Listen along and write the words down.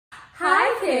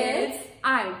kids.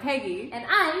 I'm Peggy. And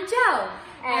I'm Jo.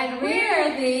 And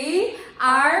we're the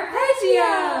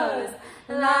Arpeggios.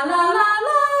 La la la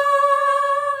la.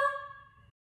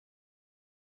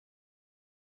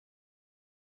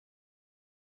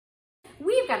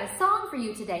 We've got a song for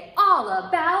you today all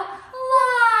about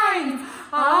lines.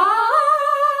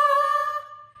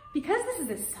 Because this is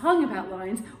a song about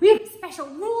lines, we have a special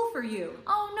rule for you.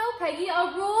 Oh no, Peggy,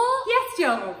 a rule? Yes,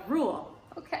 Jo, a rule.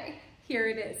 Okay. Here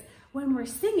it is. When we're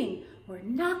singing, we're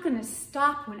not going to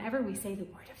stop whenever we say the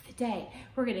word of the day.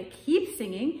 We're going to keep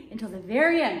singing until the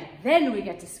very end. Then we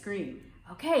get to scream.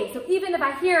 Okay, so even if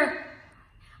I hear,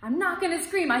 I'm not going to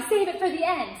scream, I save it for the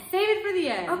end. Save it for the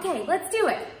end. Okay, let's do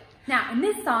it. Now, in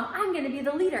this song, I'm going to be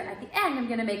the leader. At the end, I'm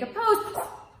going to make a pose.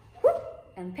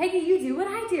 And Peggy, you do what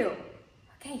I do.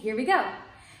 Okay, here we go.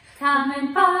 Come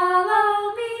and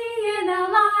follow me in a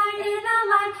line, in a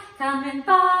line. Come and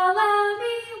follow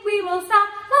me, we will stop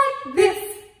like this.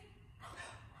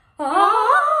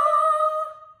 Oh!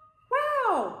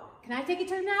 Wow! Can I take a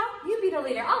turn now? You be the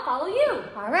leader, I'll follow you.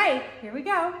 All right, here we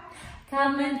go.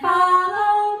 Come and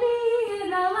follow me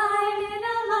in a line, in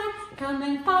a line. Come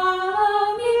and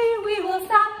follow me, we will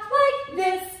stop like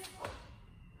this.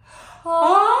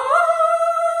 Oh!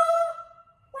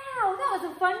 Wow, that was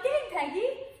a fun game, Peggy.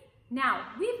 Now,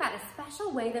 we've got a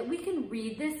special way that we can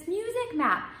read this music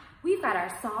map. We've got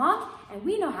our song, and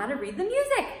we know how to read the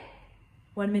music.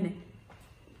 1 minute.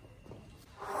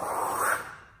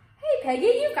 Hey,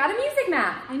 Peggy, you've got a music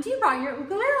map. And you brought your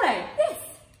ukulele. Yes.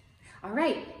 All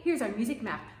right, here's our music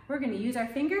map. We're going to use our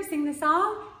fingers, sing the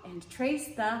song, and trace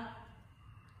the...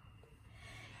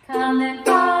 Come and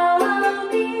follow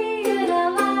me in a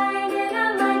line, in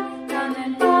a line. Come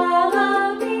and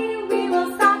follow me, we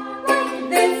will stop like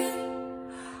this.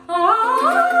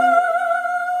 Oh!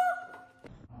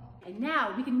 And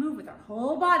now we can move with our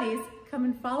whole bodies. Come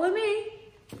and follow me.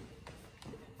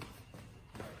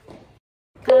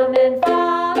 Come and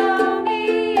follow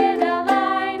me in a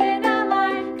line, in a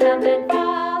line. Come and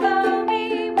follow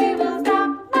me, we will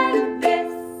stop like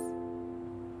this.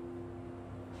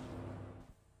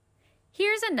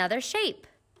 Here's another shape.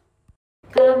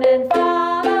 Come and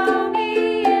follow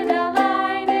me in a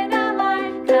line, in a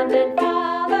line. Come and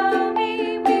follow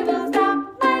me, we will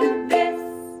stop like this.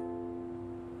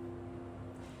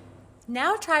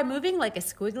 Now try moving like a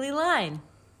squiggly line.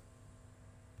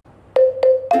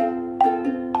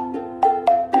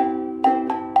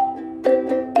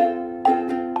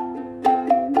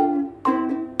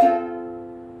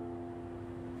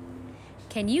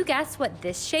 Can you guess what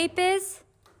this shape is?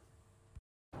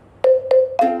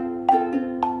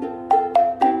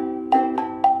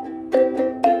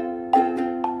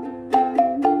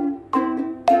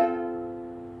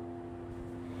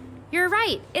 You're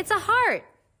right, it's a heart.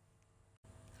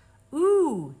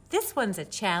 Ooh, this one's a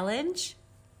challenge.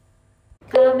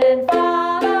 Come and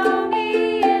follow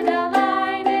me in a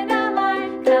line, in a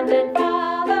line. Come and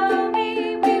follow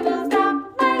me, we will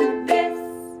stop like this.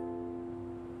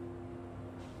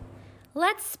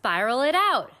 Let's spiral it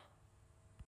out.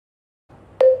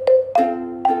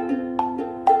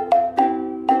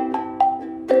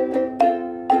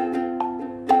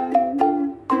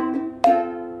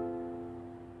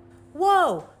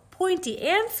 Whoa, pointy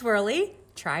and swirly.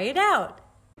 Try it out.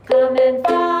 Come and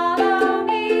follow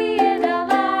me in a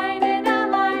line, in a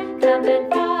line. Come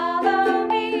and follow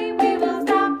me, we will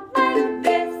stop like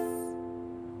this.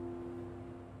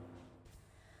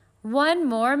 One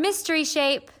more mystery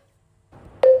shape.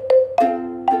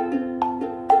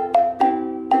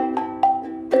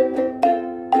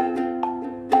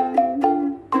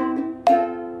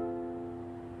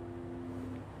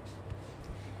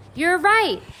 You're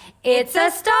right, it's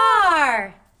a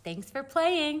star. Thanks for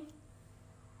playing.